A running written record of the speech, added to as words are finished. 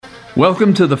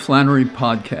Welcome to the Flannery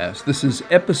Podcast. This is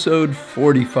episode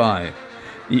 45.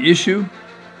 The issue?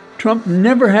 Trump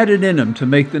never had it in him to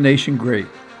make the nation great.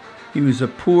 He was a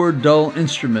poor, dull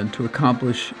instrument to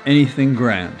accomplish anything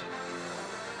grand.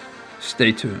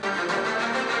 Stay tuned.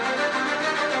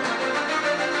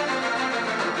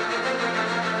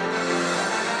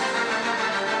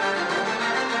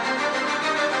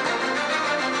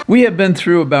 We have been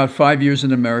through about 5 years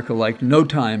in America like no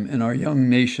time in our young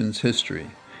nation's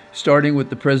history, starting with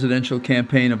the presidential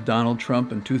campaign of Donald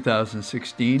Trump in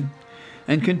 2016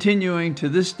 and continuing to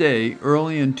this day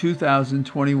early in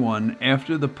 2021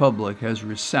 after the public has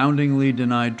resoundingly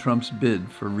denied Trump's bid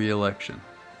for re-election.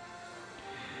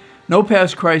 No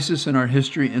past crisis in our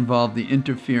history involved the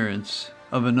interference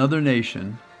of another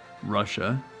nation,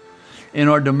 Russia, in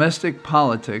our domestic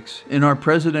politics, in our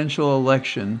presidential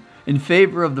election, in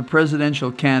favor of the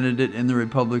presidential candidate in the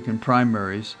Republican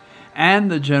primaries, and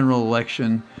the general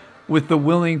election with the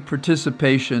willing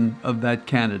participation of that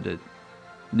candidate,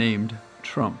 named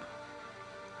Trump.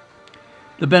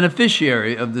 The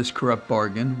beneficiary of this corrupt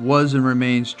bargain was and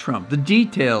remains Trump. The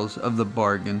details of the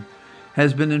bargain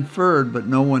has been inferred, but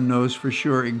no one knows for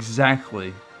sure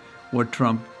exactly what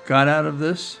Trump got out of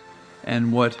this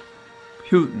and what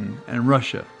Putin and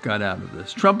Russia got out of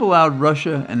this. Trump allowed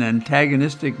Russia, an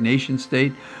antagonistic nation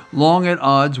state, long at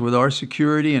odds with our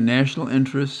security and national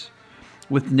interests,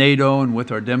 with NATO and with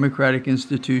our democratic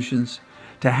institutions,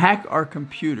 to hack our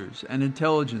computers and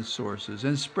intelligence sources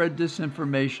and spread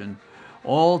disinformation,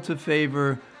 all to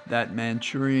favor that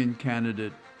Manchurian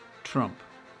candidate, Trump.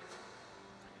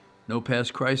 No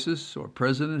past crisis or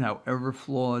president, however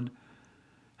flawed,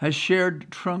 has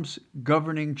shared Trump's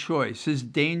governing choice, his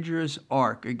dangerous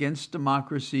arc against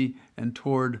democracy and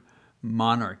toward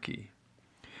monarchy.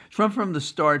 Trump from the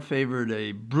start favored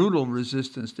a brutal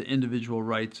resistance to individual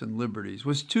rights and liberties,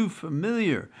 was too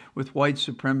familiar with white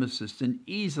supremacists and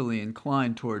easily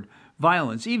inclined toward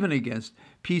violence, even against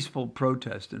peaceful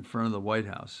protest in front of the White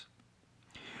House.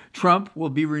 Trump will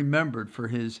be remembered for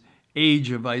his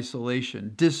age of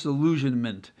isolation,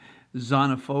 disillusionment,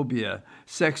 xenophobia,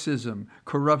 sexism,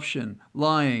 corruption,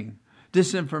 lying,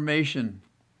 disinformation,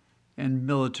 and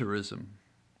militarism.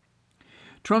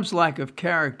 Trump's lack of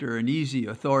character and easy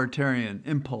authoritarian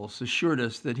impulse assured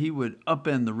us that he would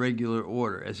upend the regular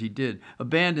order, as he did,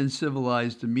 abandon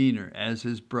civilized demeanor, as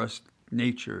his brusque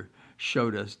nature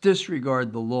showed us,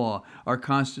 disregard the law, our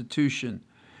Constitution,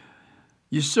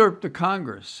 usurp the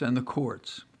Congress and the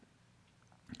courts.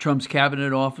 Trump's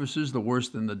cabinet officers, the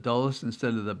worst and the dullest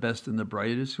instead of the best and the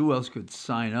brightest, who else could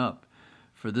sign up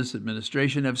for this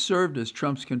administration, have served as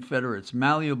Trump's confederates,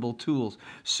 malleable tools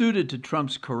suited to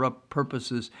Trump's corrupt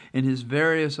purposes in his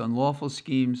various unlawful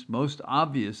schemes, most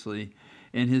obviously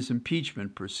in his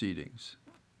impeachment proceedings.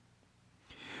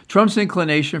 Trump's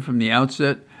inclination from the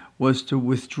outset was to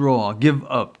withdraw, give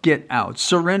up, get out,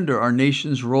 surrender our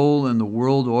nation's role in the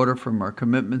world order from our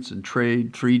commitments in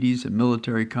trade, treaties, and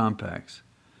military compacts.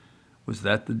 Was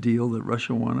that the deal that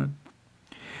Russia wanted?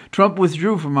 Trump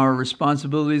withdrew from our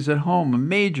responsibilities at home, a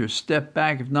major step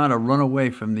back, if not a runaway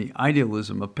from the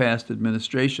idealism of past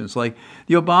administrations, like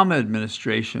the Obama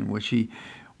administration, which he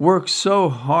worked so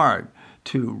hard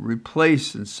to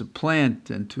replace and supplant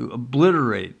and to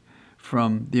obliterate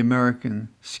from the American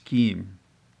scheme.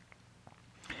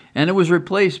 And it was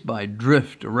replaced by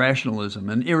drift, irrationalism,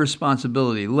 and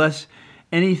irresponsibility, less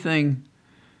anything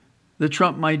that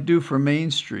Trump might do for Main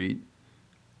Street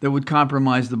that would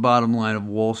compromise the bottom line of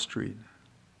Wall Street.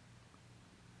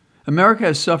 America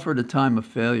has suffered a time of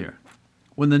failure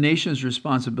when the nation's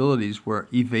responsibilities were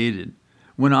evaded,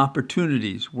 when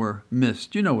opportunities were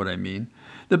missed. You know what I mean.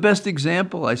 The best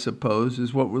example, I suppose,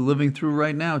 is what we're living through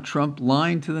right now. Trump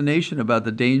lying to the nation about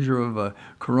the danger of a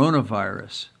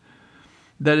coronavirus,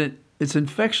 that its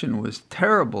infection was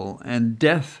terrible and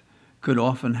death could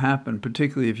often happen,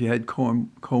 particularly if you had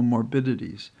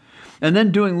comorbidities. And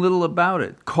then doing little about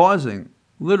it, causing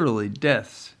literally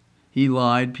deaths. He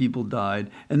lied, people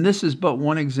died. And this is but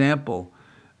one example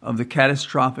of the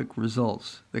catastrophic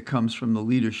results that comes from the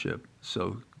leadership,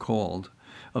 so-called,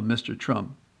 of Mr.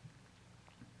 Trump.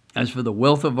 As for the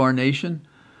wealth of our nation,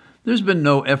 there's been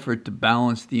no effort to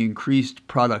balance the increased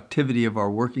productivity of our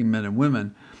working men and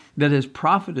women that has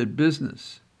profited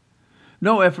business.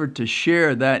 No effort to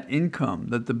share that income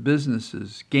that the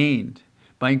businesses gained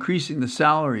by increasing the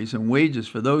salaries and wages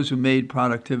for those who made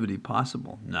productivity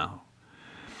possible. No.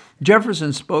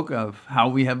 Jefferson spoke of how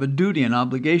we have a duty and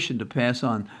obligation to pass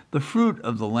on the fruit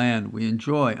of the land we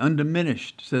enjoy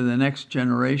undiminished to the next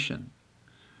generation.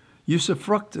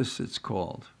 Usufructus, it's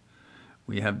called.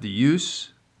 We have the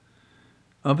use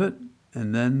of it,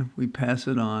 and then we pass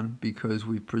it on because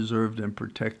we've preserved and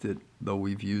protected, though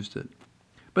we've used it.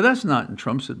 But that's not in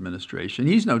Trump's administration.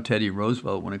 He's no Teddy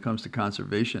Roosevelt when it comes to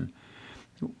conservation.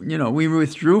 You know, we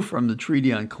withdrew from the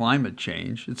Treaty on Climate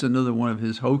Change. It's another one of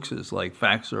his hoaxes, like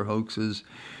facts are hoaxes,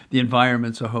 the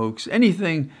environment's a hoax.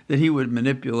 Anything that he would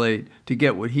manipulate to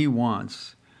get what he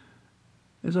wants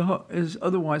is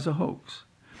otherwise a hoax.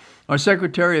 Our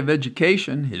Secretary of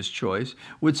Education, his choice,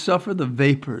 would suffer the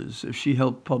vapors if she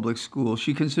helped public schools.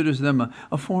 She considers them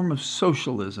a form of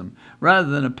socialism rather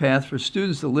than a path for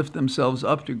students to lift themselves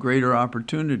up to greater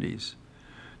opportunities,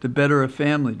 to better a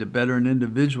family, to better an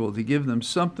individual, to give them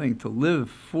something to live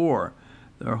for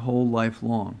their whole life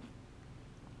long.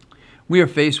 We are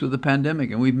faced with a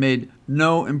pandemic, and we've made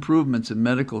no improvements in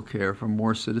medical care for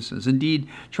more citizens. Indeed,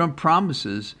 Trump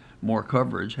promises more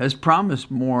coverage, has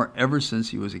promised more ever since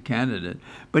he was a candidate,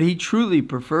 but he truly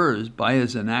prefers, by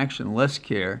his inaction, less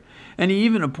care, and he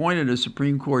even appointed a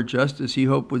Supreme Court justice he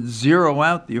hoped would zero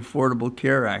out the Affordable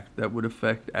Care Act that would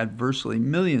affect adversely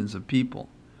millions of people.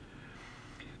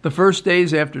 The first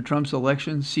days after Trump's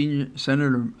election, senior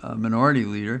Senator Minority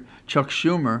Leader Chuck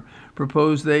Schumer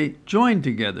proposed they join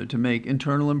together to make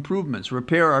internal improvements,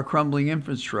 repair our crumbling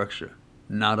infrastructure.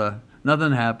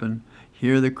 Nothing happened.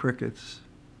 Hear the crickets.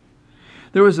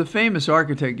 There was a famous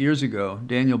architect years ago,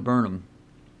 Daniel Burnham.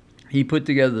 He put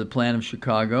together the plan of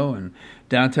Chicago and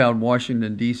downtown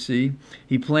Washington, D.C.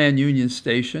 He planned Union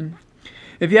Station.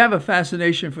 If you have a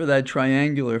fascination for that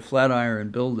triangular Flatiron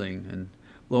building in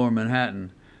Lower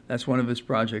Manhattan, that's one of his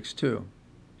projects too.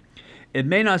 It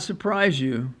may not surprise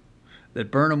you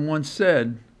that Burnham once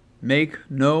said, "Make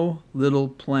no little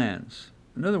plans."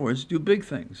 In other words, do big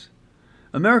things.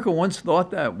 America once thought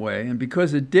that way, and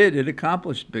because it did, it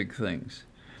accomplished big things.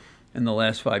 In the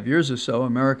last 5 years or so,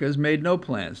 America has made no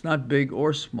plans, not big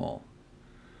or small.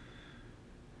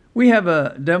 We have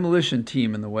a demolition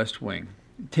team in the West Wing,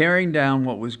 tearing down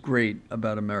what was great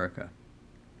about America.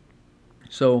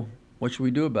 So what should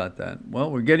we do about that? Well,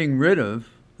 we're getting rid of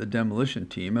the demolition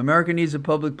team. America needs a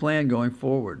public plan going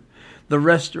forward, the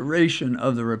restoration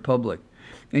of the republic,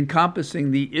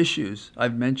 encompassing the issues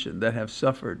I've mentioned that have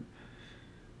suffered,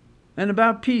 and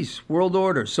about peace, world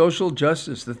order, social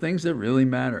justice, the things that really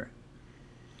matter.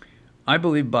 I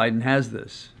believe Biden has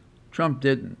this. Trump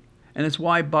didn't. And it's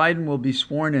why Biden will be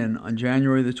sworn in on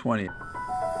January the 20th.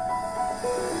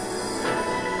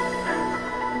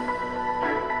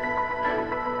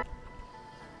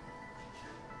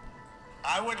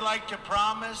 I would like to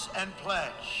promise and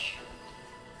pledge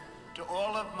to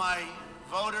all of my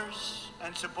voters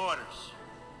and supporters,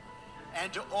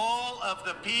 and to all of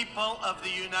the people of the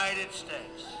United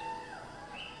States,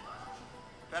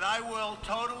 that I will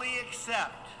totally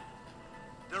accept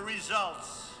the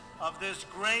results of this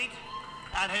great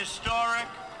and historic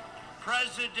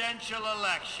presidential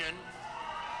election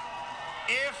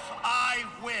if I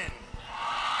win.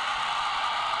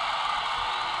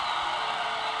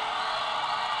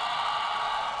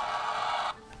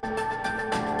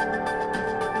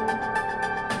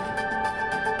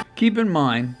 Keep in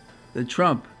mind that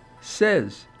Trump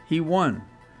says he won,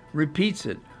 repeats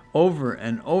it over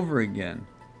and over again.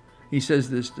 He says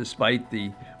this despite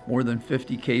the more than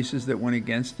 50 cases that went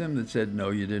against him that said,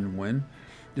 no, you didn't win,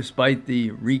 despite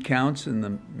the recounts in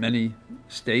the many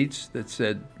states that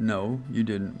said, no, you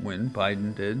didn't win,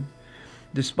 Biden did,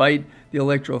 despite the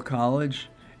Electoral College,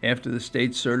 after the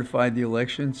states certified the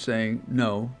election, saying,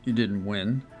 no, you didn't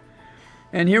win.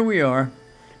 And here we are,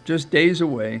 just days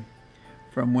away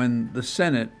from when the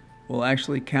Senate will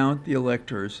actually count the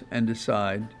electors and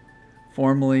decide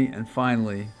formally and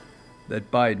finally that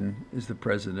Biden is the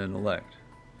president-elect.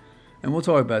 And we'll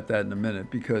talk about that in a minute,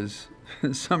 because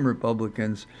some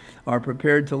Republicans are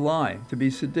prepared to lie, to be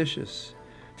seditious,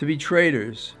 to be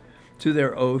traitors to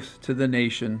their oath to the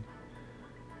nation,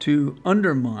 to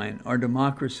undermine our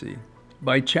democracy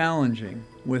by challenging,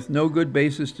 with no good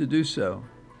basis to do so,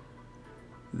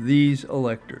 these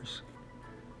electors.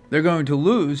 They're going to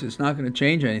lose. It's not going to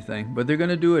change anything, but they're going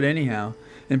to do it anyhow,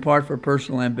 in part for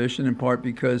personal ambition, in part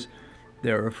because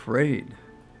they're afraid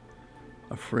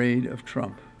of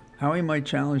Trump, how he might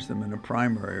challenge them in a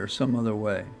primary or some other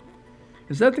way.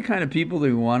 Is that the kind of people that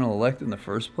we want to elect in the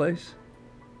first place?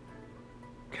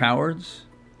 Cowards?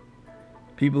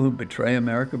 People who betray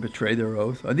America, betray their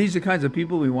oath? Are these the kinds of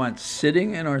people we want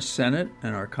sitting in our Senate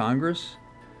and our Congress?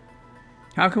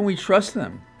 How can we trust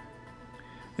them?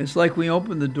 It's like we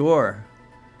opened the door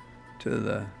to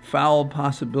the foul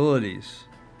possibilities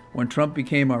when Trump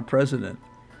became our president,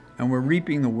 and we're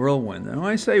reaping the whirlwind. And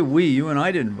when I say we, you and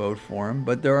I didn't vote for him,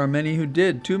 but there are many who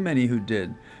did, too many who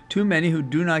did, too many who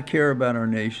do not care about our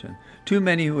nation, too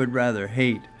many who would rather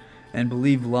hate and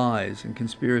believe lies and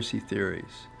conspiracy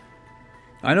theories.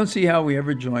 I don't see how we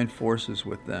ever joined forces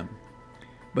with them.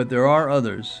 But there are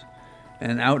others,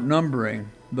 and outnumbering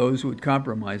those who would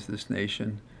compromise this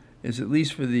nation is, at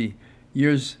least for the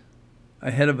years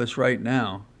ahead of us right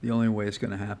now, the only way it's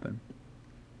going to happen.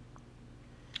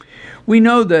 We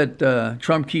know that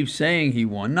Trump keeps saying he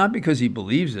won, not because he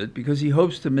believes it, because he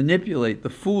hopes to manipulate the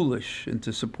foolish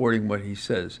into supporting what he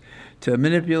says, to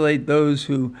manipulate those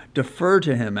who defer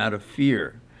to him out of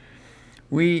fear.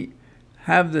 We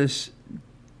have this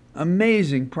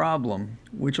amazing problem,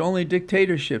 which only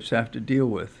dictatorships have to deal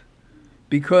with,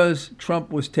 because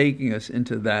Trump was taking us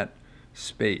into that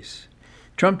space.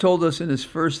 Trump told us in his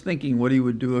first thinking what he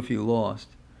would do if he lost.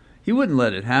 He wouldn't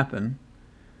let it happen.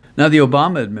 Now, the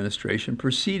Obama administration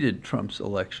preceded Trump's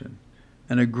election,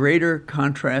 and a greater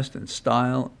contrast in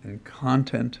style and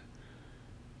content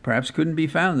perhaps couldn't be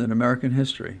found in American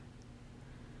history.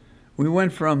 We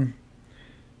went from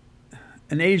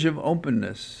an age of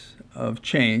openness, of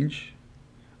change,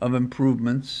 of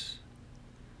improvements.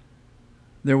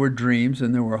 There were dreams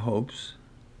and there were hopes,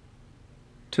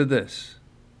 to this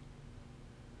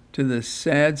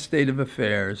sad state of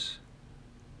affairs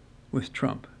with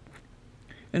Trump.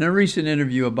 In a recent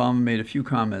interview, Obama made a few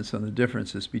comments on the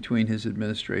differences between his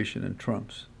administration and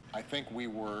Trump's. I think we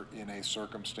were in a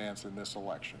circumstance in this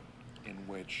election in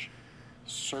which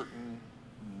certain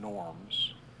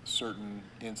norms, certain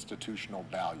institutional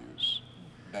values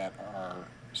that are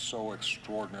so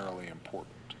extraordinarily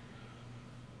important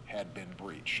had been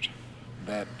breached.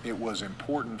 That it was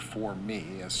important for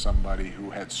me, as somebody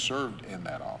who had served in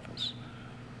that office,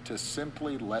 to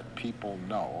simply let people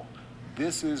know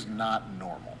this is not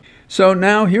normal. So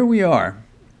now here we are.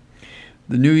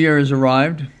 The new year has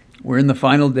arrived. We're in the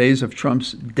final days of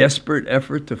Trump's desperate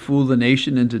effort to fool the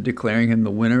nation into declaring him the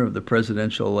winner of the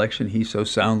presidential election he so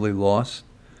soundly lost.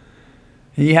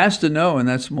 He has to know in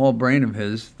that small brain of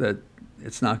his that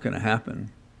it's not going to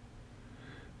happen.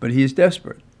 But he is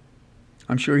desperate.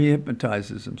 I'm sure he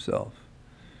hypnotizes himself,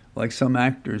 like some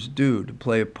actors do, to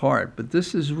play a part. But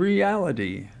this is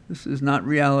reality. This is not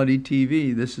reality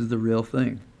TV. This is the real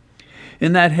thing.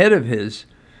 In that head of his,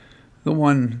 the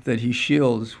one that he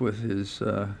shields with his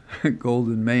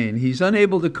golden mane, he's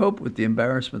unable to cope with the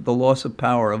embarrassment, the loss of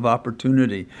power, of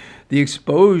opportunity, the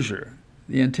exposure,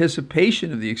 the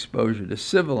anticipation of the exposure to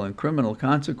civil and criminal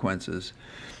consequences,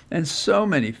 and so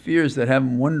many fears that have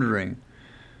him wondering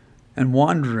and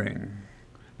wandering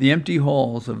the empty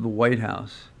halls of the White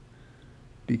House,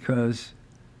 because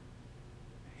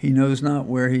he knows not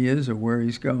where he is or where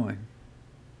he's going.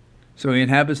 So he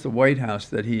inhabits the White House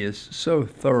that he is so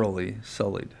thoroughly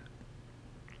sullied.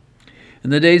 In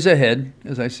the days ahead,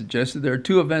 as I suggested, there are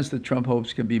two events that Trump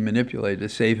hopes can be manipulated to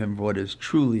save him from what is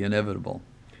truly inevitable.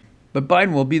 But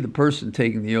Biden will be the person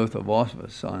taking the oath of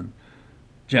office on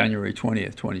January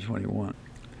 20th, 2021.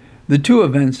 The two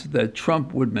events that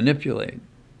Trump would manipulate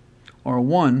are,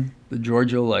 one, the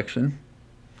Georgia election,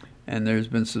 and there's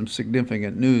been some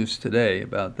significant news today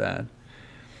about that.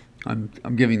 I'm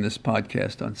giving this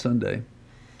podcast on Sunday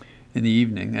in the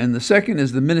evening. And the second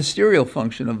is the ministerial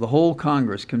function of the whole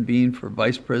Congress convened for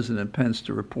Vice President Pence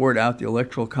to report out the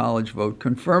Electoral College vote,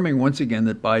 confirming once again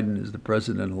that Biden is the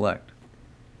president-elect.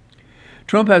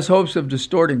 Trump has hopes of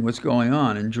distorting what's going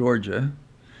on in Georgia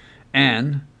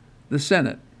and the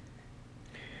Senate.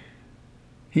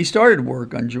 He started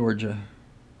work on Georgia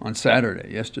on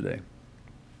Saturday, yesterday.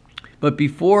 But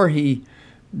before he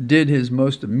did his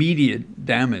most immediate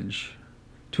damage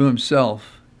to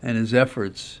himself and his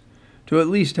efforts to at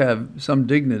least have some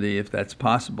dignity, if that's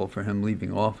possible for him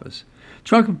leaving office,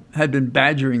 Trump had been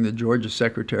badgering the Georgia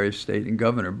Secretary of State and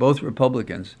governor, both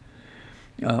Republicans,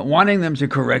 wanting them to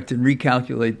correct and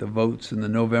recalculate the votes in the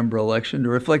November election to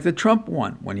reflect that Trump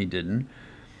won when he didn't,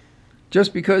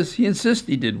 just because he insists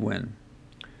he did win.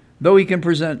 Though he can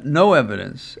present no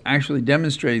evidence actually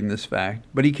demonstrating this fact,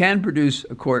 but he can produce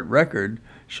a court record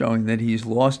showing that he's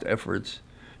lost efforts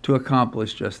to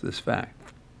accomplish just this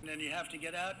fact. And then you have to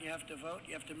get out and you have to vote.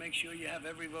 You have to make sure you have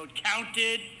every vote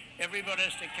counted. Every vote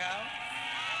has to count.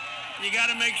 You got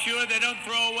to make sure they don't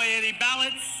throw away any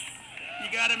ballots.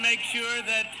 You got to make sure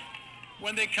that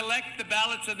when they collect the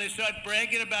ballots and they start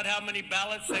bragging about how many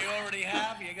ballots they already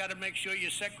have, you got to make sure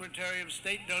your Secretary of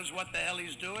State knows what the hell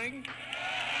he's doing.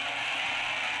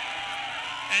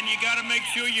 And you got to make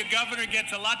sure your governor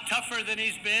gets a lot tougher than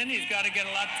he's been. He's got to get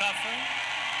a lot tougher.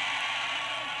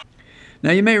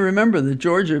 Now, you may remember that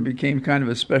Georgia became kind of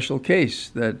a special case,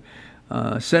 that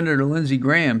Senator Lindsey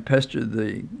Graham pestered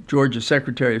the Georgia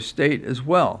Secretary of State as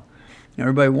well.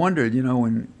 Everybody wondered,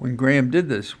 when Graham did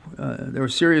this, there were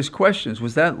serious questions.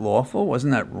 Was that lawful?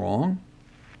 Wasn't that wrong?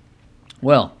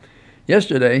 Well,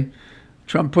 yesterday,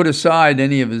 Trump put aside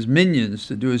any of his minions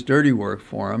to do his dirty work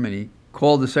for him, and he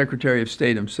called the Secretary of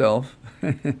State himself,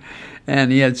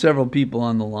 and he had several people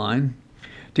on the line,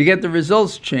 to get the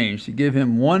results changed, to give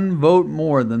him one vote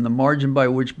more than the margin by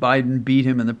which Biden beat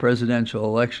him in the presidential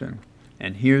election.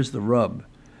 And here's the rub.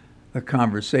 The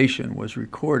conversation was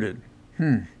recorded.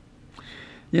 You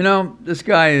know, this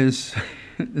guy is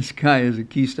a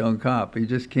Keystone Cop. He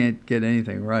just can't get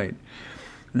anything right.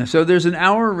 And so there's an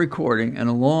hour recording and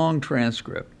a long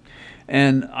transcript.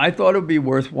 And I thought it would be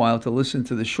worthwhile to listen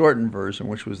to the shortened version,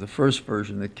 which was the first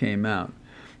version that came out,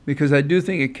 because I do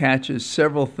think it catches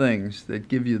several things that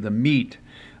give you the meat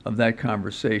of that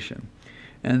conversation.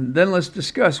 And then let's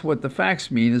discuss what the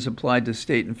facts mean as applied to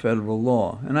state and federal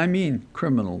law, and I mean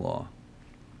criminal law.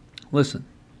 Listen.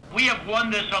 We have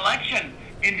won this election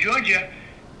in Georgia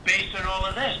based on all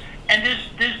of this. And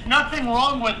there's nothing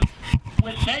wrong with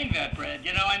saying that, Brad.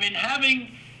 You know, I mean,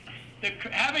 having a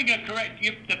correct,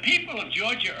 the people of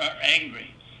Georgia are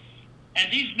angry.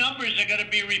 And these numbers are going to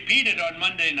be repeated on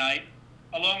Monday night,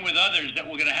 along with others that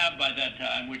we're going to have by that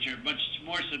time, which are much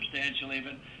more substantial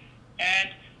even. And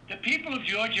the people of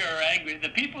Georgia are angry. The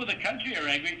people of the country are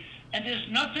angry. And there's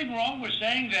nothing wrong with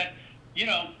saying that, you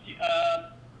know,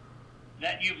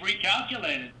 that you've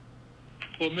recalculated.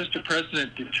 Well, Mr.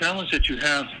 President, the challenge that you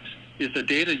have is the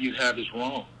data you have is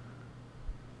wrong.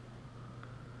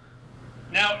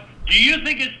 Now, do you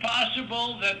think it's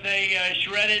possible that they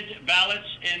shredded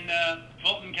ballots in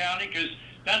Fulton County? Because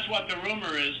that's what the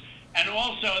rumor is. And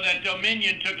also that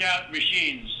Dominion took out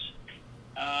machines.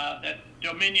 That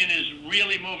Dominion is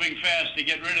really moving fast to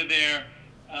get rid of their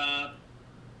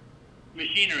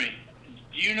machinery.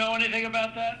 Do you know anything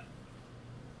about that?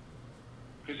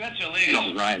 Because that's illegal.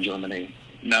 This is Ryan Germany.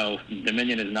 No,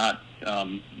 Dominion has not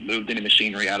moved any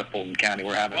machinery out of Fulton County.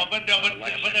 We're having. Well, but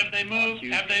have they moved?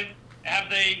 Have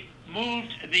they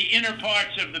moved the inner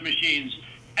parts of the machines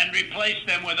and replaced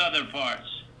them with other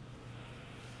parts?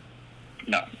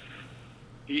 No.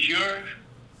 You sure,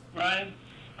 Ryan?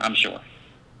 I'm sure.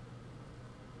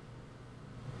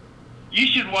 You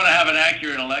should want to have an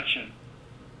accurate election.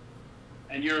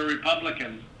 And you're a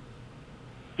Republican.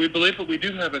 We believe that we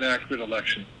do have an accurate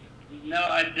election. No,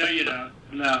 I know you don't.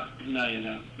 No, you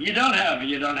don't. You don't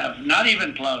have. Not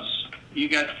even close.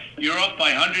 You're off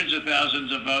by hundreds of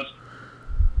thousands of votes.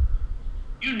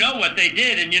 You know what they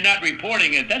did, and you're not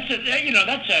reporting it. That's a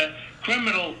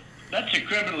criminal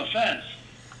offense.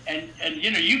 And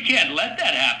you can't let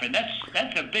that happen.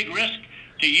 That's a big risk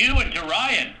to you and to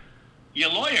Ryan,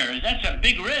 your lawyer. That's a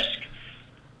big risk.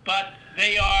 But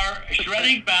they are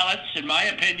shredding ballots, in my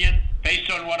opinion,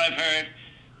 based on what I've heard,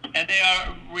 and they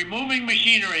are removing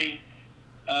machinery,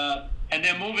 and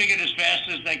they're moving it as fast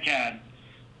as they can,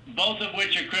 both of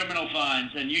which are criminal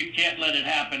fines, and you can't let it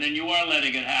happen, and you are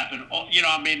letting it happen.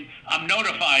 I'm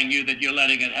notifying you that you're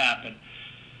letting it happen.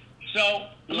 So,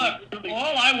 look,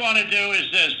 all I want to do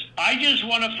is this. I just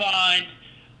want to find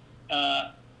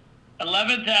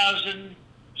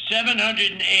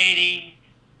 11,780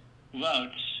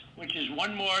 votes, which is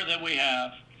one more than we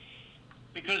have,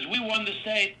 because we won the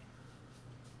state.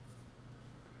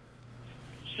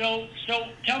 So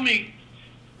tell me,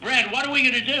 Brad, what are we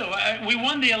going to do? We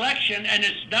won the election, and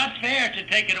it's not fair to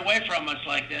take it away from us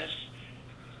like this.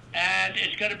 And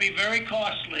it's going to be very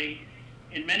costly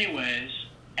in many ways.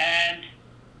 And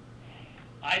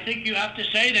I think you have to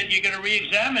say that you're going to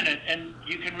re-examine it, and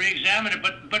you can re-examine it,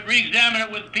 but re-examine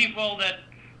it with people that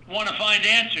want to find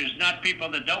answers, not people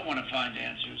that don't want to find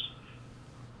answers.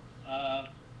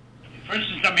 For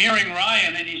instance, I'm hearing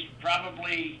Ryan, and he's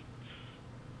probably,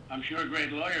 I'm sure, a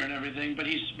great lawyer and everything, but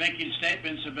he's making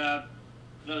statements about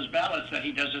those ballots that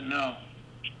he doesn't know.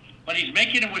 But he's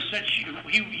making them with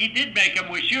he did make them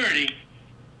with surety,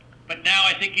 but now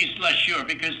I think he's less sure,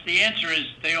 because the answer is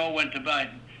they all went to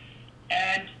Biden.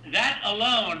 And that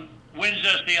alone wins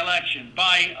us the election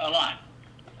by a lot.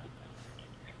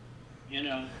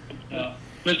 So.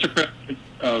 Mr. President,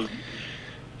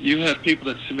 you have people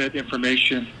that submit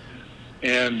information,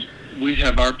 and we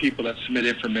have our people that submit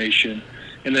information,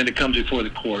 and then it comes before the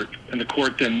court, and the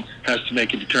court then has to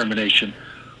make a determination.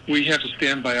 We have to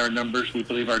stand by our numbers. We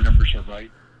believe our numbers are right.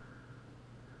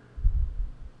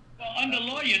 Well, under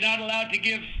law, you're not allowed to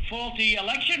give faulty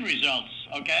election results,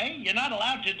 okay? You're not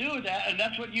allowed to do that, and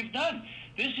that's what you've done.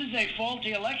 This is a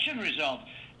faulty election result.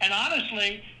 And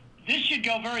honestly, this should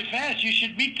go very fast. You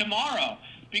should meet tomorrow,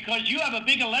 because you have a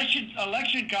big election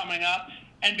coming up,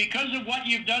 and because of what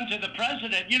you've done to the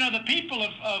president, the people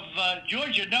of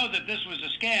Georgia know that this was a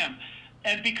scam.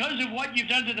 And because of what you've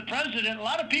done to the president, a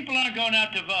lot of people aren't going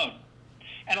out to vote.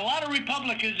 And a lot of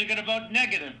Republicans are going to vote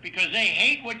negative because they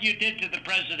hate what you did to the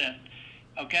president.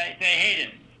 Okay? They hate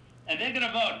it. And they're going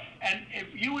to vote. And if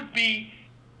you would be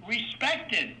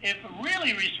respected, if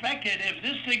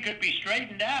this thing could be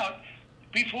straightened out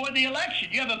before the election.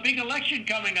 You have a big election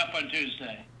coming up on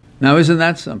Tuesday. Now, isn't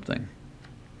that something?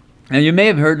 And you may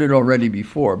have heard it already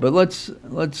before, but let's do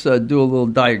a little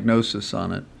diagnosis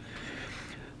on it.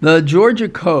 The Georgia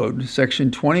Code,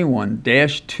 Section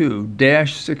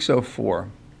 21-2-604,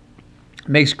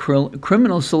 makes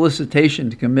criminal solicitation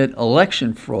to commit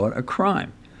election fraud a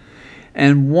crime.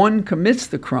 And one commits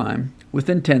the crime with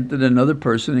intent that another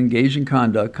person engage in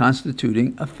conduct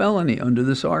constituting a felony under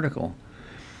this article.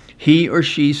 He or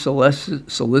she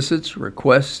solicits,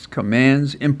 requests,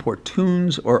 commands,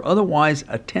 importunes, or otherwise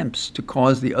attempts to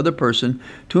cause the other person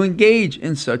to engage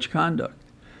in such conduct.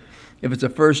 If it's a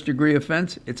first-degree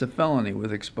offense, it's a felony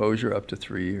with exposure up to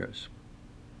 3 years.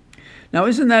 Now,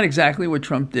 isn't that exactly what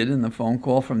Trump did in the phone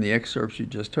call from the excerpts you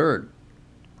just heard?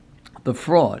 The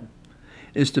fraud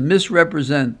is to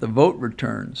misrepresent the vote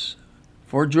returns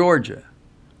for Georgia,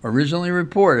 originally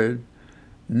reported,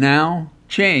 now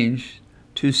changed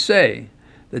to say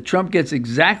that Trump gets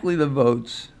exactly the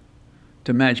votes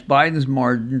to match Biden's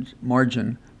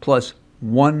margin plus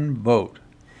 1 vote.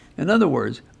 In other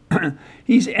words,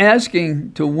 he's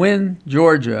asking to win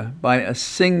Georgia by a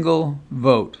single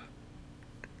vote.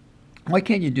 Why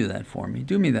can't you do that for me?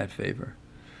 Do me that favor.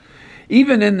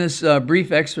 Even in this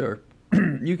brief excerpt,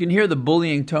 you can hear the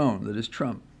bullying tone that is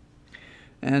Trump.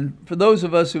 And for those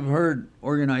of us who've heard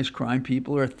organized crime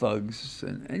people are thugs,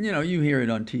 and you hear it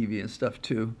on TV and stuff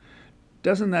too,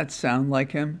 doesn't that sound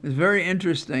like him? It's very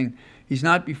interesting. He's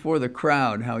not before the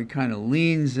crowd, how he kind of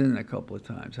leans in a couple of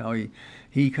times, how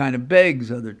he kind of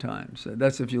begs other times.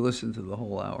 That's if you listen to the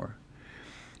whole hour.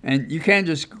 And you can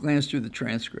just glance through the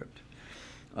transcript.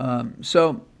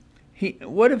 So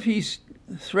what if he's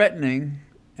threatening,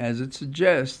 as it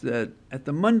suggests, that at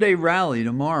the Monday rally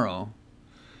tomorrow,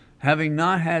 having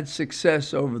not had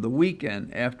success over the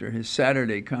weekend after his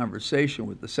Saturday conversation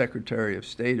with the Secretary of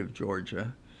State of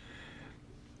Georgia,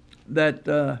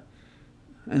 and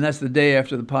that's the day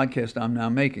after the podcast I'm now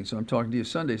making, so I'm talking to you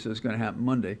Sunday, so it's going to happen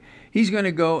Monday, he's going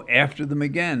to go after them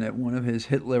again at one of his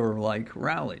Hitler-like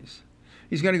rallies.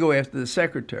 He's going to go after the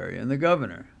Secretary and the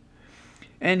governor.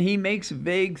 And he makes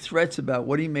vague threats about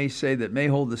what he may say that may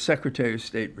hold the Secretary of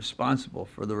State responsible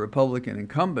for the Republican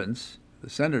incumbents, the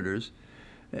senators,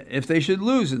 if they should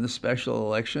lose in the special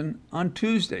election on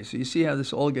Tuesday. So you see how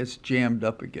this all gets jammed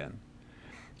up again.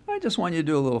 I just want you to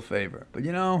do a little favor. But,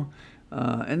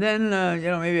 and then,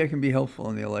 maybe I can be helpful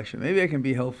in the election. Maybe I can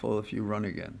be helpful if you run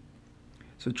again.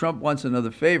 So Trump wants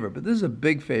another favor, but this is a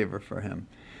big favor for him.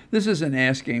 This isn't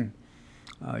asking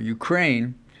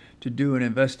Ukraine to do an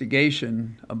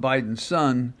investigation of Biden's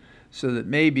son so that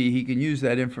maybe he can use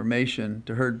that information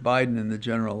to hurt Biden in the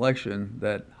general election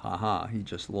that, he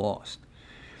just lost.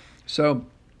 So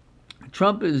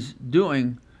Trump is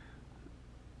doing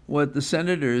what the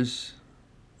senators,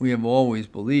 we have always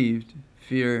believed,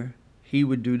 fear he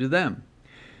would do to them.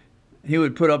 He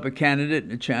would put up a candidate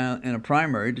in a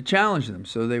primary to challenge them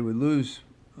so they would lose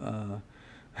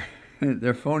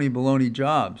their phony baloney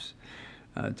jobs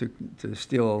to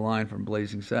steal a line from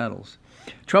Blazing Saddles.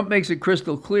 Trump makes it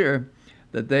crystal clear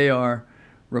that they are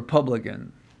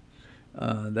Republican.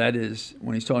 That is,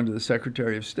 when he's talking to the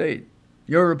Secretary of State.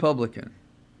 You're a Republican.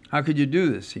 How could you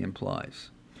do this, he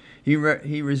implies. He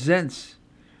resents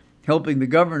helping the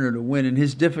governor to win in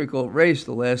his difficult race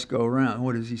the last go-around.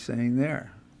 What is he saying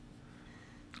there?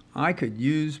 I could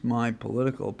use my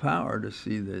political power to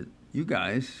see that you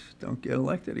guys don't get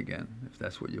elected again, if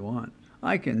that's what you want.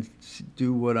 I can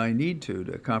do what I need to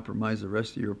compromise the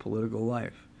rest of your political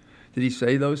life. Did he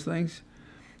say those things?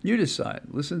 You decide.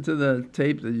 Listen to the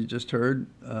tape that you just heard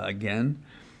again.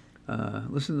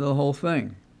 Listen to the whole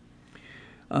thing.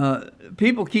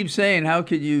 People keep saying, how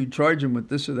could you charge him with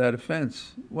this or that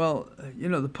offense? Well,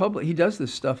 the public, he does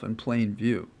this stuff in plain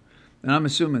view. And I'm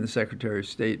assuming the Secretary of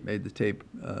State made the tape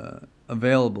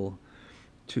available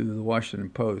to the Washington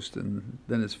Post, and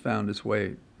then it's found its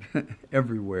way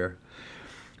everywhere.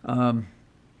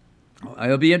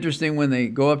 It'll be interesting when they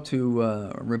go up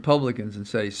to Republicans and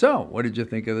say, so, what did you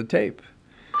think of the tape?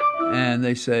 And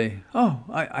they say,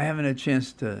 I haven't had a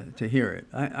chance to hear it.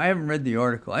 I haven't read the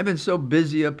article. I've been so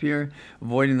busy up here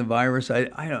avoiding the virus, I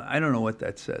don't know what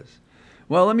that says.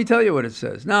 Well, let me tell you what it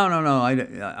says. No,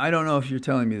 I don't know if you're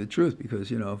telling me the truth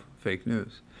because, fake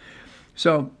news.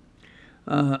 So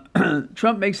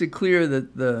Trump makes it clear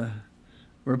that the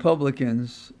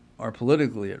Republicans are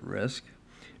politically at risk,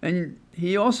 and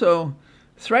he also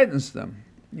threatens them.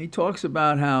 he talks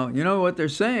about how, what they're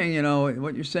saying,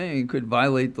 what you're saying could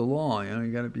violate the law.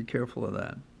 You got to be careful of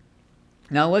that.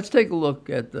 Now, let's take a look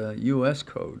at the U.S.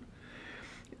 Code.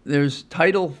 There's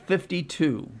Title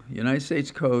 52, United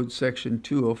States Code, Section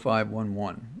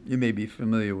 20511. You may be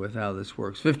familiar with how this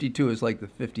works. 52 is like the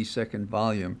 52nd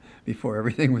volume before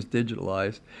everything was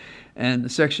digitalized.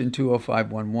 And Section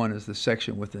 20511 is the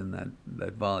section within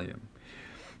that volume.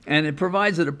 And it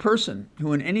provides that a person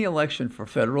who in any election for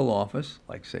federal office,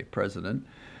 like, say, president,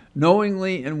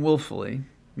 knowingly and willfully,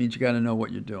 means you got to know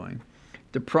what you're doing,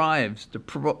 deprives,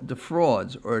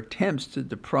 defrauds, or attempts to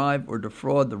deprive or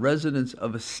defraud the residents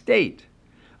of a state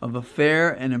of a fair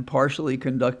and impartially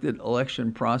conducted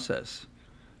election process.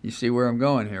 You see where I'm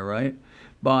going here, right?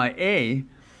 By A,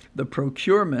 the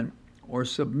procurement or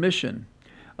submission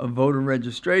of voter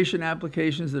registration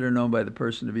applications that are known by the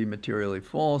person to be materially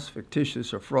false,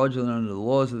 fictitious, or fraudulent under the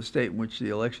laws of the state in which the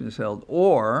election is held,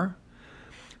 or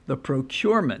the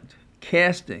procurement,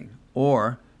 casting,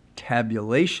 or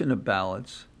tabulation of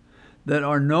ballots that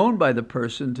are known by the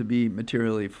person to be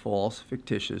materially false,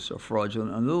 fictitious, or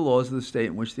fraudulent under the laws of the state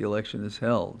in which the election is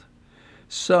held.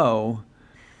 So,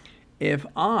 if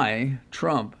I,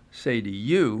 Trump, say to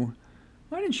you,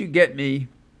 why don't you get me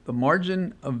the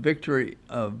margin of victory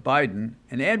of Biden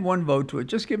and add one vote to it,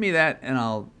 just give me that and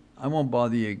I won't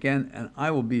bother you again, and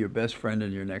I will be your best friend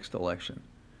in your next election.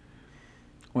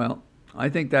 Well, I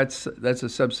think that's a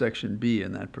subsection B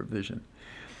in that provision.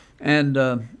 And,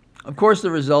 of course,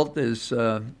 the result is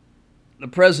the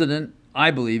president,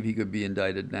 I believe he could be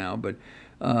indicted now, but,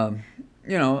 a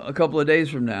couple of days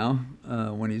from now,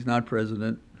 when he's not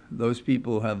president, those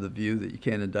people who have the view that you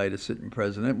can't indict a sitting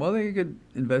president, well, they could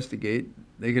investigate.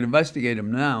 They could investigate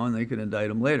him now, and they could indict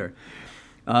him later.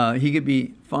 He could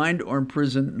be fined or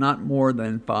imprisoned not more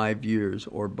than 5 years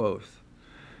or both.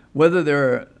 Whether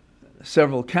there are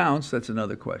several counts, that's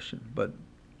another question. But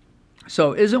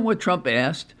so isn't what Trump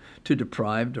asked to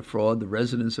defraud the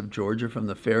residents of Georgia from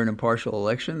the fair and impartial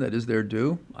election that is their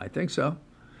due? I think so.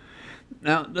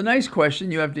 Now, the nice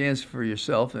question you have to answer for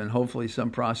yourself, and hopefully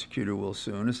some prosecutor will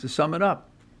soon, is to sum it up.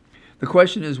 The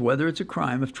question is whether it's a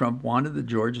crime if Trump wanted the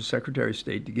Georgia Secretary of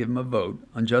State to give him a vote,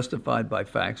 unjustified by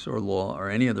facts or law or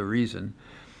any other reason,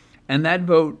 and that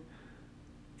vote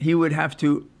he would have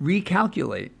to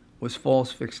recalculate was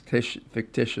false,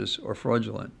 fictitious, or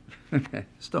fraudulent.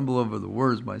 Stumble over the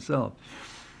words myself.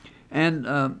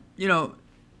 And,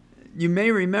 you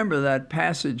may remember that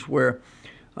passage where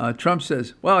Trump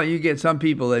says, well, you get some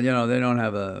people that, they don't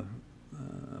have a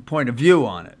point of view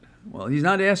on it. Well, he's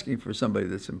not asking for somebody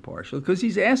that's impartial because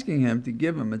he's asking him to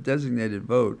give him a designated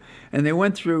vote. And they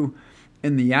went through,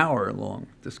 in the hour-long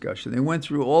discussion, they went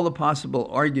through all the possible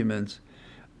arguments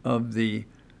of the,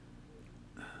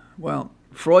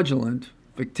 fraudulent,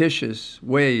 fictitious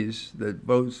ways that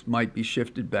votes might be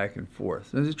shifted back and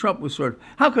forth. And Trump was sort of,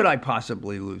 how could I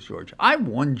possibly lose Georgia? I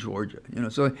won Georgia.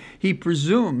 So he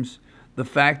presumes the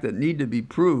fact that need to be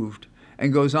proved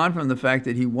and goes on from the fact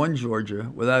that he won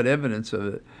Georgia without evidence of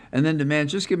it, and then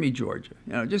demands, just give me Georgia.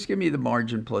 Just give me the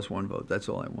margin plus one vote. That's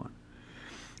all I want.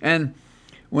 And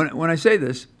when I say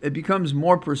this, it becomes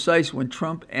more precise when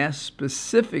Trump asks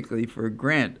specifically for a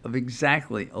grant of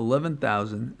exactly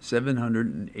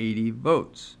 11,780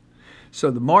 votes.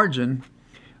 So the margin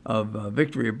of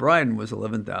victory of Biden was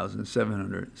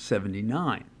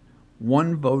 11,779.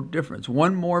 One vote difference,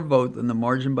 one more vote than the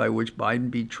margin by which Biden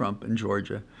beat Trump in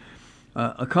Georgia,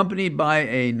 accompanied by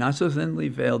a not so thinly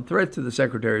veiled threat to the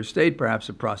Secretary of State, perhaps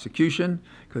a prosecution,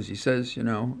 because he says,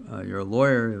 you're a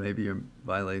lawyer, maybe you're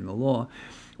violating the law,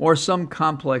 or some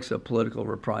complex of political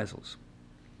reprisals.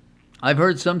 I've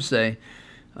heard some say,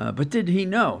 but did he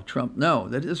know, Trump, know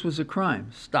that this was a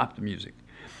crime? Stop the music.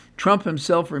 Trump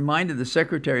himself reminded the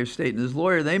Secretary of State and his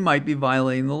lawyer they might be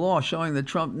violating the law, showing that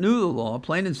Trump knew the law,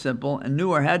 plain and simple, and knew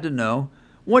or had to know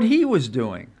what he was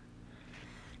doing.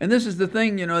 And this is the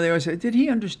thing, they always say, did he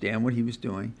understand what he was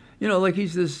doing? Like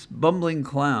he's this bumbling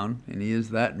clown, and he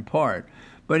is that in part,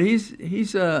 but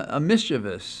he's a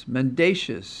mischievous,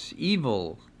 mendacious,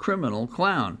 evil, criminal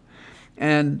clown.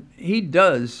 And he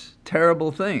does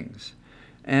terrible things.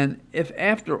 And if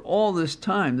after all this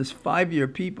time, this 5-year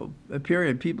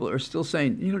period, people are still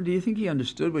saying, do you think he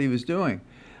understood what he was doing?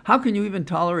 How can you even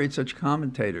tolerate such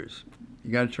commentators?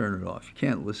 You got to turn it off. You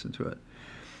can't listen to it.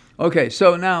 Okay,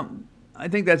 so now I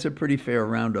think that's a pretty fair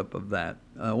roundup of that.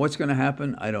 What's going to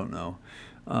happen? I don't know.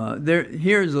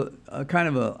 Here's a kind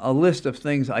of a list of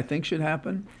things I think should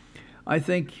happen. I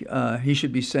think he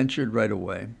should be censured right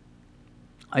away.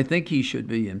 I think he should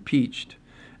be impeached.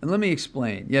 And let me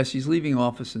explain. Yes, he's leaving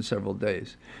office in several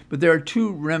days. But there are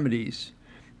two remedies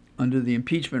under the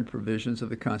impeachment provisions of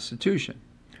the Constitution.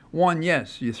 One,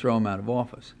 yes, you throw him out of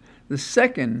office. The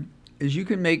second is you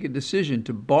can make a decision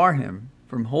to bar him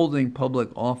from holding public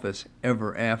office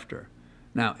ever after.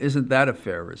 Now, isn't that a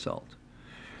fair result?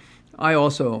 I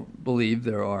also believe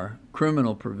there are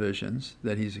criminal provisions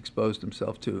that he's exposed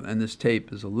himself to, and this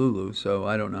tape is a lulu, so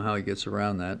I don't know how he gets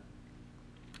around that.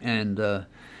 And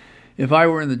if I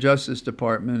were in the Justice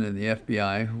Department and the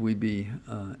FBI, we'd be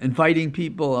inviting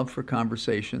people up for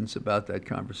conversations about that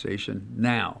conversation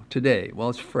now, today, while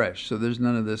it's fresh. So there's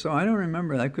none of this, oh, I don't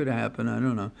remember, that could have happened, I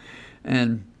don't know.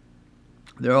 And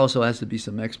there also has to be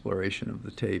some exploration of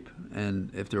the tape,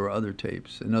 and if there were other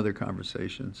tapes and other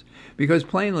conversations. Because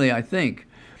plainly, I think,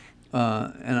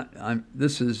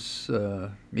 this is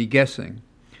me guessing,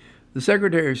 the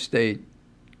Secretary of State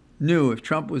knew if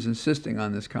Trump was insisting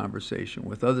on this conversation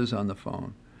with others on the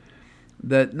phone,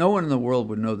 that no one in the world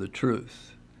would know the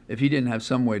truth if he didn't have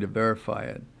some way to verify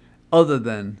it, other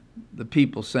than the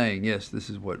people saying, yes, this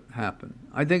is what happened.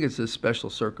 I think it's a special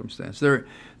circumstance.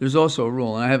 There's also a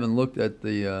rule, and I haven't looked at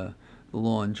the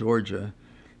law in Georgia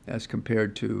as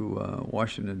compared to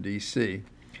Washington, D.C.,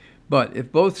 but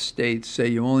if both states say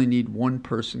you only need one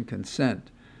person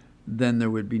consent, then there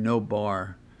would be no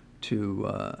bar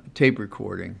to tape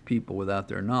recording people without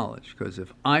their knowledge. Because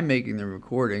if I'm making the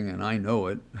recording and I know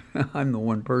it, I'm the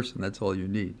one person, that's all you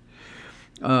need.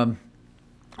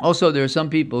 Also, there are some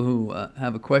people who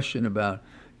have a question about,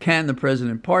 can the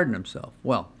president pardon himself?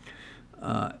 Well,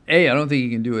 A, I don't think he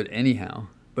can do it anyhow.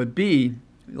 But B,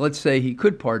 let's say he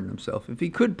could pardon himself. If he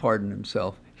could pardon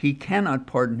himself, he cannot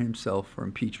pardon himself for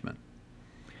impeachment.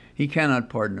 He cannot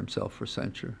pardon himself for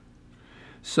censure.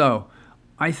 So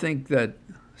I think that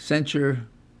censure,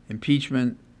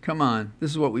 impeachment, come on,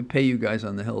 this is what we pay you guys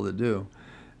on the Hill to do.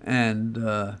 And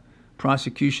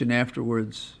prosecution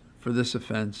afterwards for this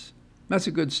offense, that's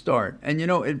a good start. And you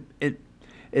know,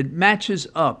 it matches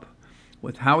up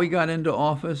with how he got into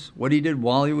office, what he did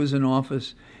while he was in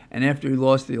office, and after he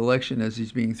lost the election as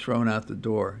he's being thrown out the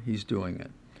door, he's doing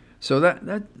it. So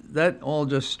that all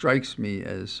just strikes me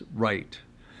as right.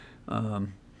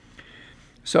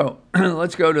 So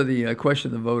let's go to the question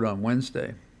of the vote on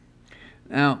Wednesday.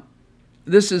 Now,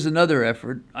 this is another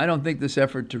effort. I don't think this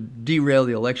effort to derail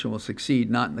the election will succeed,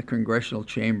 not in the congressional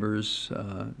chambers,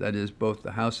 that is, both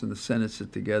the House and the Senate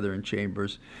sit together in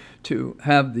chambers, to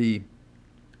have the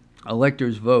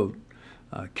electors' vote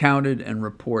counted and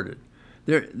reported.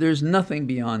 There's nothing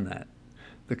beyond that.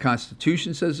 The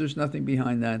Constitution says there's nothing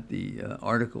behind that. The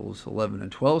Articles 11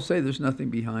 and 12 say there's nothing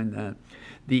behind that.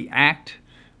 The Act,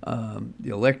 the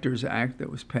Electors Act that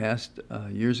was passed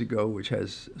years ago, which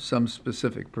has some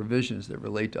specific provisions that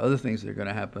relate to other things that are going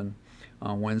to happen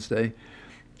on Wednesday,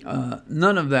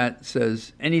 none of that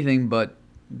says anything but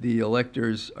the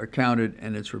electors are counted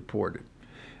and it's reported.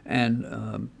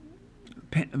 And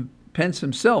Pence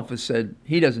himself has said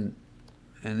he doesn't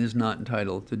and is not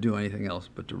entitled to do anything else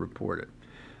but to report it.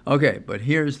 Okay, but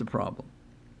here's the problem.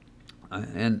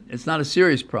 And it's not a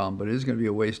serious problem, but it is going to be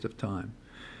a waste of time.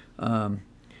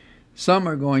 Some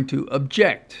are going to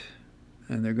object,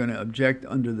 and they're going to object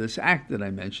under this act that I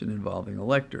mentioned involving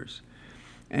electors.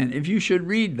 And if you should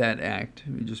read that act,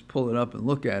 you just pull it up and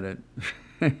look at it,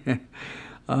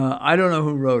 I don't know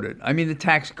who wrote it. I mean, the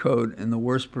tax code in the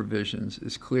worst provisions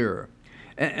is clearer.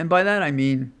 And by that I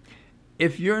mean,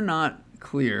 if you're not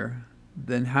clear,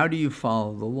 then how do you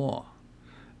follow the law?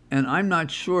 And I'm not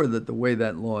sure that the way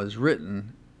that law is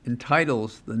written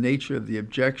entitles the nature of the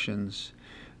objections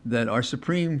that our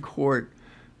Supreme Court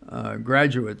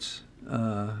graduates,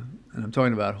 and I'm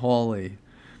talking about Hawley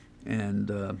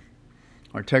and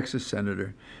our Texas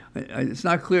senator, it's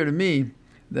not clear to me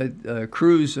that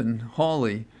Cruz and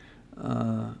Hawley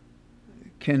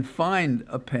can find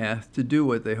a path to do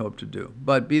what they hope to do.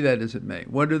 But be that as it may,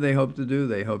 what do they hope to do?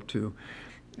 They hope to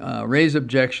raise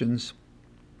objections.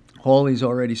 Hawley's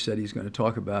already said he's going to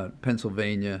talk about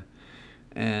Pennsylvania.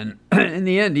 And in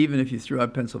the end, even if you threw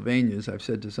out Pennsylvania, as I've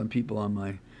said to some people on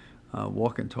my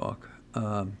walk and talk,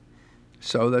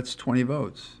 so that's 20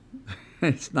 votes.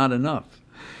 It's not enough.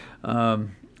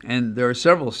 And there are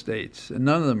several states, and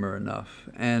none of them are enough.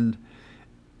 And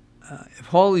if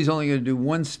Hawley's only going to do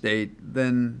one state,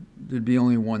 then there'd be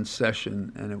only one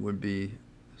session, and it would be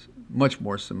much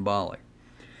more symbolic.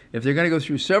 If they're going to go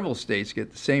through several states,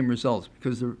 get the same results,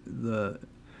 because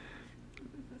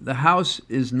the House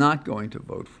is not going to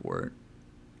vote for it.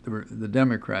 The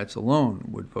Democrats alone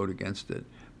would vote against it.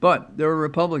 But there are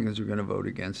Republicans who are going to vote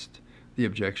against the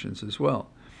objections as well.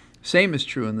 Same is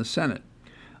true in the Senate.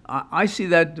 I see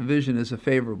that division as a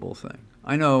favorable thing.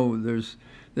 I know there's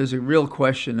a real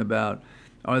question about,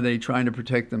 are they trying to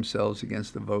protect themselves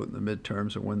against the vote in the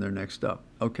midterms or when they're next up?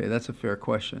 Okay, that's a fair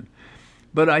question.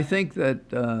 But I think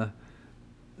that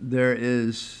there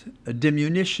is a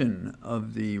diminution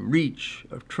of the reach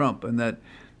of Trump, and that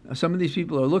some of these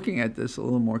people are looking at this a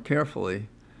little more carefully,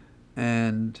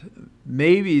 and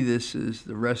maybe this is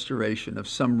the restoration of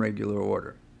some regular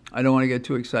order. I don't want to get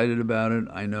too excited about it.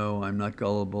 I know I'm not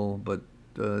gullible, but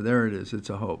there it is. It's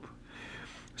a hope.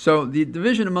 So the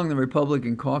division among the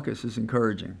Republican caucus is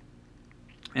encouraging.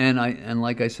 And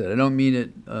like I said, I don't mean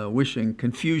it wishing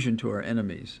confusion to our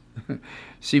enemies.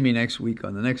 See me next week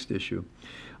on the next issue.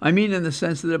 I mean in the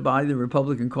sense that a body of the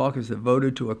Republican caucus that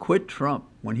voted to acquit Trump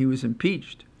when he was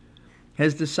impeached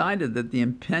has decided that the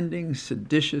impending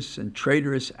seditious and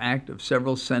traitorous act of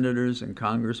several senators and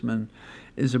congressmen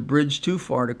is a bridge too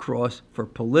far to cross for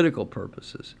political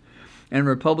purposes. And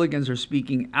Republicans are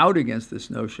speaking out against this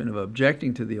notion of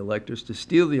objecting to the electors to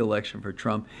steal the election for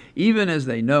Trump, even as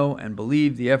they know and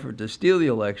believe the effort to steal the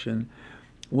election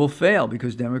will fail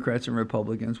because Democrats and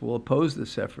Republicans will oppose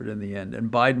this effort in the end,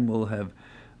 and Biden will have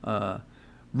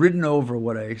ridden over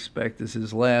what I expect is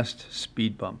his last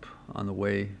speed bump on the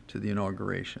way to the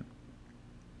inauguration.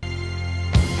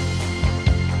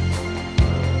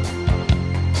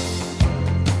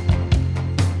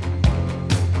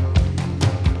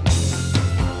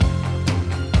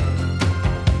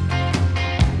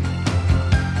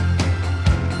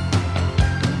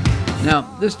 Now,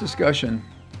 this discussion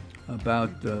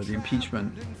about the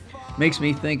impeachment makes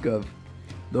me think of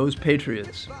those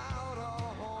patriots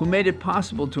who made it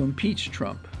possible to impeach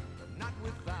Trump.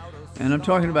 And I'm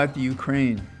talking about the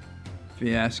Ukraine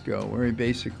fiasco, where he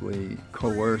basically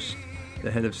coerced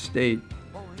the head of state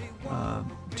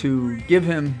to give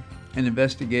him an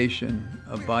investigation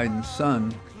of Biden's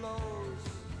son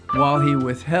while he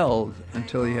withheld,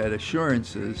 until he had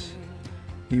assurances,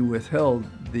 he withheld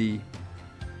the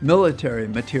military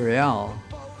material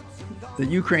that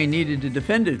Ukraine needed to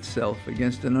defend itself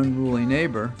against an unruly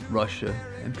neighbor, Russia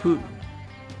and Putin.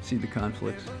 See the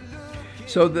conflicts.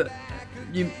 So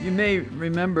you may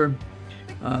remember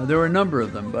there were a number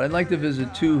of them, but I'd like to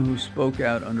visit two who spoke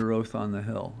out under oath on the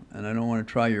Hill. And I don't want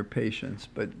to try your patience,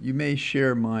 but you may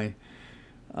share my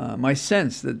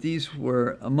sense that these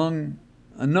were among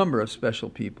a number of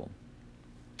special people.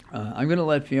 I'm going to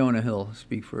let Fiona Hill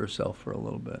speak for herself for a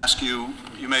little bit.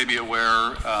 You may be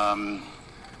aware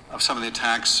of some of the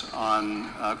attacks on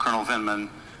Colonel Vindman,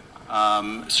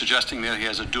 suggesting that he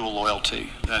has a dual loyalty,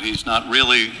 that he's not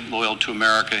really loyal to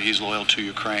America, he's loyal to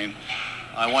Ukraine.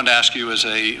 I wanted to ask you, as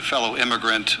a fellow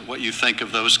immigrant, what you think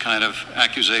of those kind of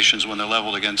accusations when they're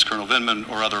leveled against Colonel Vindman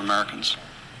or other Americans.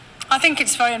 I think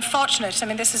it's very unfortunate. I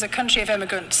mean, this is a country of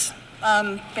immigrants.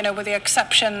 With the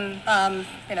exception,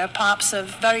 perhaps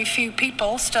of very few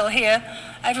people still here,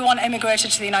 everyone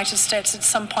immigrated to the United States at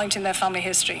some point in their family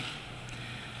history.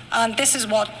 And this is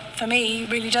what, for me,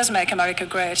 really does make America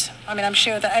great. I mean, I'm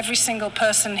sure that every single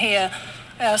person here,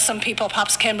 some people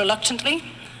perhaps came reluctantly,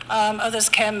 others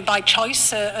came by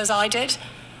choice, as I did.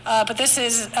 But this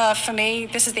is, for me,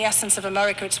 this is the essence of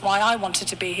America. It's why I wanted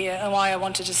to be here and why I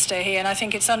wanted to stay here. And I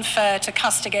think it's unfair to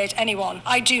castigate anyone.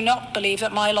 I do not believe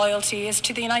that my loyalty is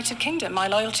to the United Kingdom. My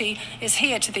loyalty is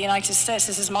here to the United States.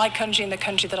 This is my country and the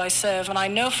country that I serve. And I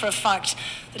know for a fact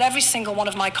that every single one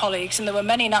of my colleagues, and there were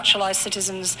many naturalized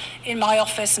citizens in my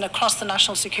office and across the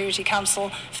National Security Council,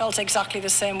 felt exactly the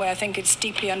same way. I think it's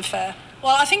deeply unfair.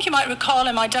 Well, I think you might recall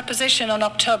in my deposition on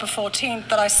October 14th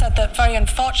that I said that very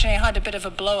unfortunately I had a bit of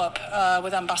a blow-up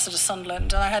with Ambassador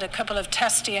Sondland, and I had a couple of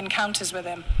testy encounters with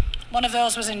him. One of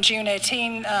those was in June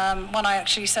 18, when I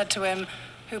actually said to him,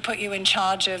 "Who put you in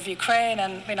charge of Ukraine?"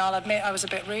 And I'll admit I was a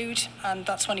bit rude, and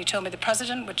that's when he told me the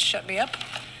president, which shut me up.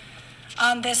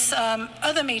 And this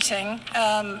other meeting,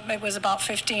 it was about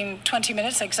 15-20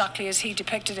 minutes, exactly as he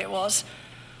depicted it was.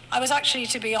 I was actually,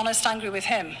 to be honest, angry with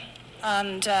him.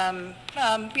 And,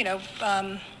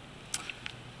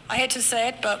 I hate to say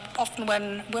it, but often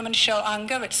when women show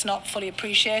anger, it's not fully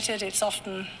appreciated. It's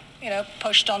often,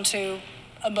 pushed onto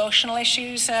emotional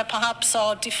issues, perhaps,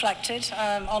 or deflected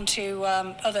onto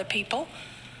other people.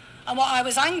 And what I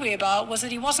was angry about was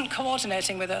that he wasn't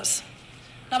coordinating with us.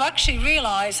 Now, I actually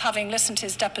realized, having listened to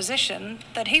his deposition,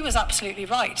 that he was absolutely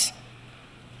right.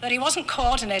 That he wasn't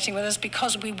coordinating with us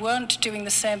because we weren't doing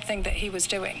the same thing that he was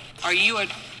doing. Are you a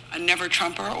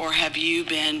never-Trumper, or have you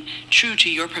been true to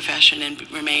your profession and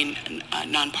remain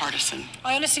nonpartisan?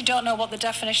 I honestly don't know what the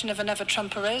definition of a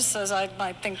never-Trumper is, as I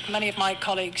think many of my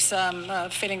colleagues are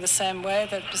feeling the same way,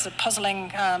 that it's a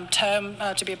puzzling term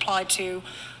to be applied to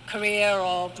career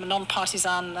or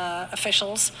non-partisan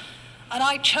officials. And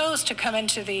I chose to come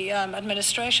into the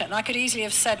administration. I could easily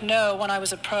have said no when I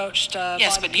was approached.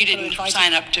 Yes, but you didn't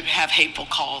sign up to have hateful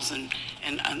calls and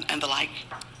the like.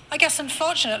 I guess,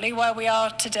 unfortunately, where we are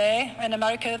today in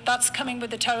America, that's coming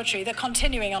with the territory. They're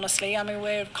continuing, honestly. I mean,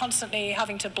 we're constantly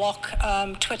having to block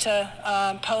Twitter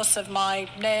posts of my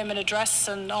name and address,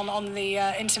 and on the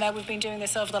internet. We've been doing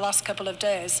this over the last couple of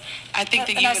days. I think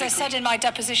that and as I said in my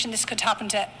deposition, this could happen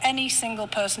to any single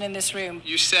person in this room.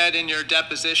 You said in your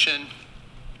deposition,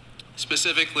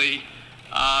 specifically,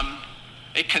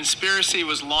 a conspiracy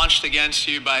was launched against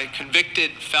you by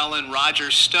convicted felon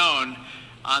Roger Stone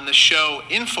on the show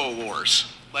InfoWars,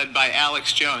 led by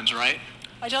Alex Jones, right?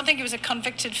 I don't think he was a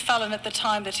convicted felon at the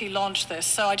time that he launched this,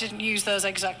 so I didn't use those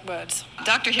exact words.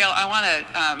 Dr. Hill, I want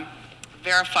to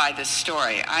verify this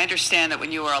story. I understand that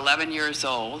when you were 11 years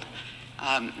old,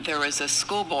 there was a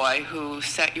schoolboy who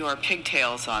set your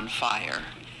pigtails on fire,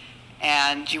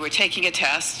 and you were taking a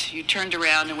test. You turned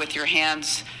around and with your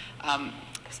hands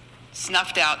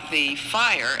snuffed out the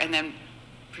fire and then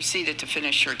proceeded to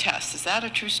finish your test. Is that a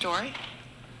true story?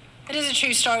 It is a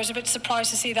true story. I was a bit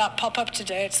surprised to see that pop up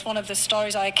today. It's one of the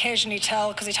stories I occasionally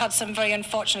tell because it had some very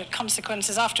unfortunate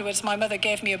consequences. Afterwards, my mother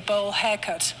gave me a bowl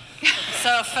haircut.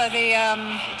 So for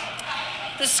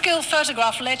the school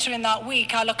photograph later in that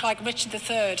week, I look like Richard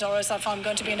III, or as if I'm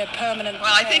going to be in a permanent...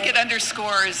 Well, I think it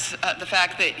underscores the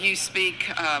fact that you speak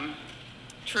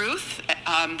truth,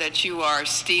 that you are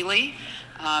steely,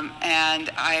 and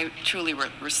I truly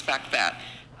respect that.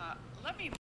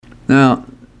 Now,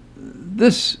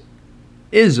 this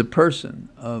is a person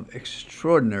of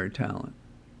extraordinary talent,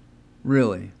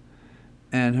 really.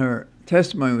 And her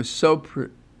testimony was so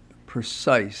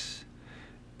precise,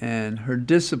 and her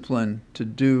discipline to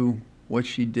do what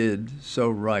she did so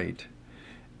right,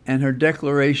 and her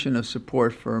declaration of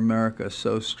support for America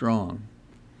so strong,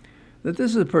 that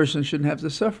this is a person who shouldn't have to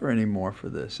suffer anymore for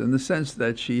this, in the sense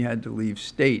that she had to leave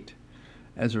state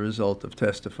as a result of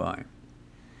testifying.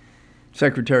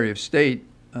 Secretary of State,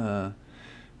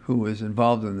 who was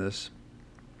involved in this,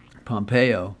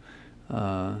 Pompeo,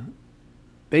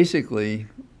 basically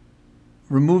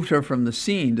removed her from the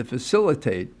scene to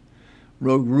facilitate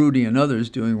Rogue Rudy and others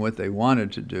doing what they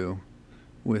wanted to do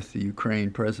with the Ukraine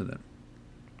president.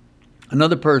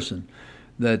 Another person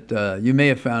that you may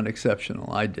have found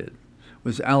exceptional, I did,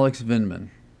 was Alex Vindman,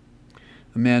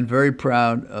 a man very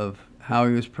proud of how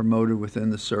he was promoted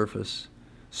within the service,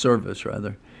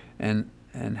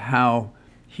 and how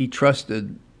he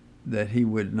trusted that he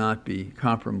would not be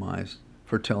compromised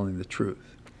for telling the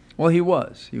truth. Well, he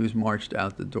was. He was marched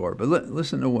out the door. But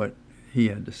listen to what he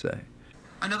had to say.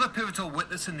 Another pivotal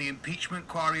witness in the impeachment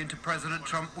inquiry into President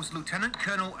Trump was Lieutenant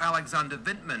Colonel Alexander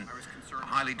Vindman. A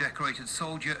highly decorated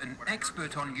soldier and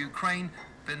expert on Ukraine,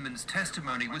 Vindman's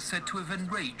testimony was said to have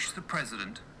enraged the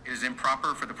president. It is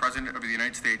improper for the President of the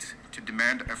United States to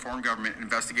demand a foreign government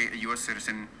investigate a U.S.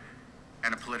 citizen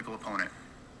and a political opponent.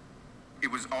 It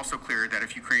was also clear that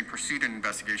if Ukraine pursued an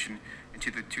investigation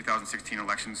into the 2016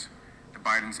 elections, the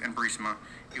Bidens and Burisma,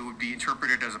 it would be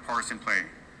interpreted as a partisan play.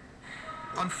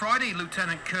 On Friday,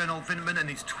 Lieutenant Colonel Vindman and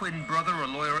his twin brother, a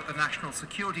lawyer at the National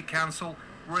Security Council,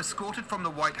 were escorted from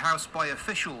the White House by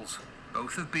officials.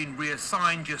 Both have been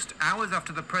reassigned just hours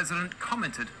after the president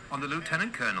commented on the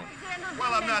lieutenant colonel.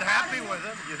 Well, I'm not happy with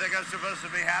him. You think I'm supposed to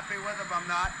be happy with him? I'm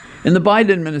not. In the Biden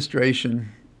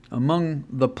administration, among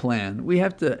the plan, we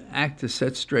have to act to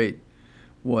set straight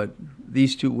what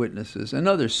these two witnesses and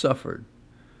others suffered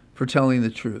for telling the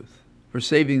truth, for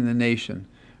saving the nation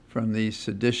from these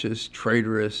seditious,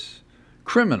 traitorous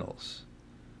criminals,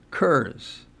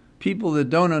 curs, people that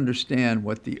don't understand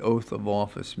what the oath of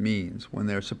office means when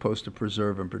they're supposed to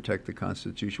preserve and protect the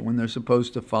Constitution, when they're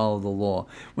supposed to follow the law,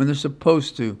 when they're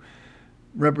supposed to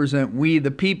represent we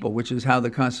the people, which is how the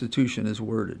Constitution is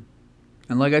worded.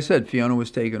 And like I said, Fiona was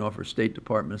taken off her State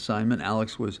Department assignment.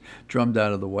 Alex was drummed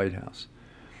out of the White House.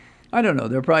 I don't know.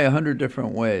 There are probably 100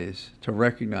 different ways to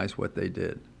recognize what they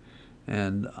did.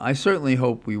 And I certainly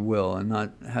hope we will, and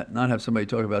not have somebody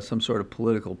talk about some sort of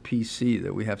political PC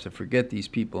that we have to forget these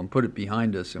people and put it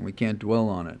behind us and we can't dwell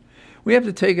on it. We have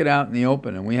to take it out in the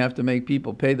open, and we have to make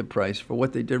people pay the price for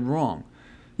what they did wrong.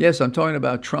 Yes, I'm talking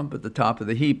about Trump at the top of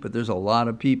the heap, but there's a lot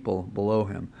of people below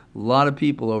him. A lot of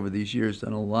people over these years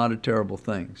done a lot of terrible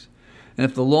things. And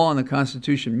if the law and the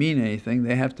Constitution mean anything,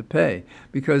 they have to pay,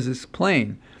 because it's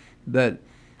plain that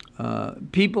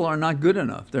people are not good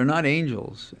enough. They're not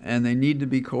angels, and they need to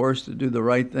be coerced to do the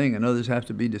right thing, and others have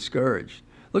to be discouraged.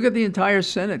 Look at the entire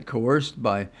Senate coerced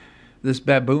by this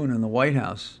baboon in the White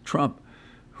House, Trump,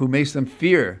 who makes them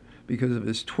fear because of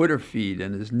his Twitter feed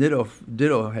and his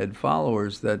ditto head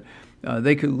followers that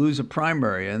they could lose a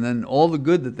primary, and then all the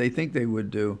good that they think they would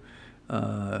do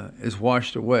is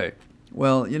washed away.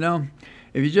 Well, you know,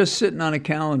 If you're just sitting on a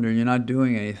calendar and you're not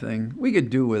doing anything, we could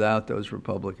do without those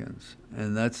Republicans.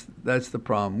 And that's the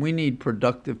problem. We need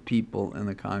productive people in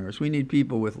the Congress. We need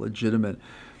people with legitimate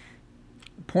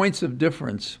points of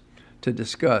difference to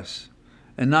discuss,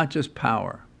 and not just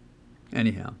power.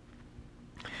 Anyhow.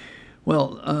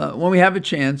 Well, when we have a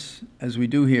chance, as we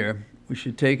do here, we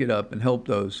should take it up and help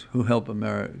those who help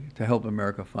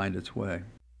America find its way.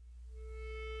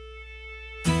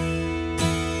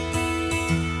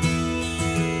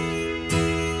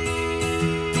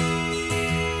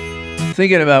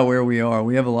 Thinking about where we are,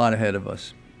 we have a lot ahead of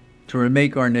us. To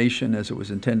remake our nation as it was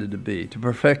intended to be, to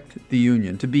perfect the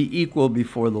Union, to be equal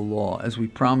before the law, as we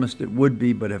promised it would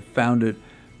be, but have found it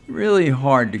really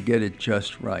hard to get it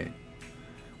just right.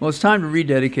 Well, it's time to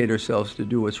rededicate ourselves to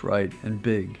do what's right and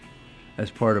big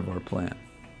as part of our plan.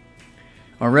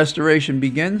 Our restoration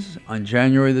begins on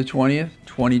January the 20th,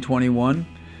 2021,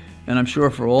 and I'm sure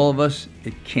for all of us,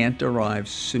 it can't arrive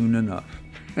soon enough.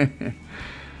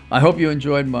 I hope you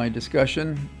enjoyed my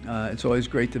discussion. It's always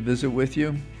great to visit with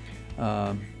you.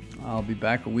 I'll be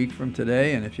back a week from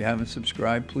today, and if you haven't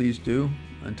subscribed, please do.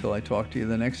 Until I talk to you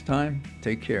the next time,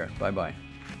 take care. Bye-bye.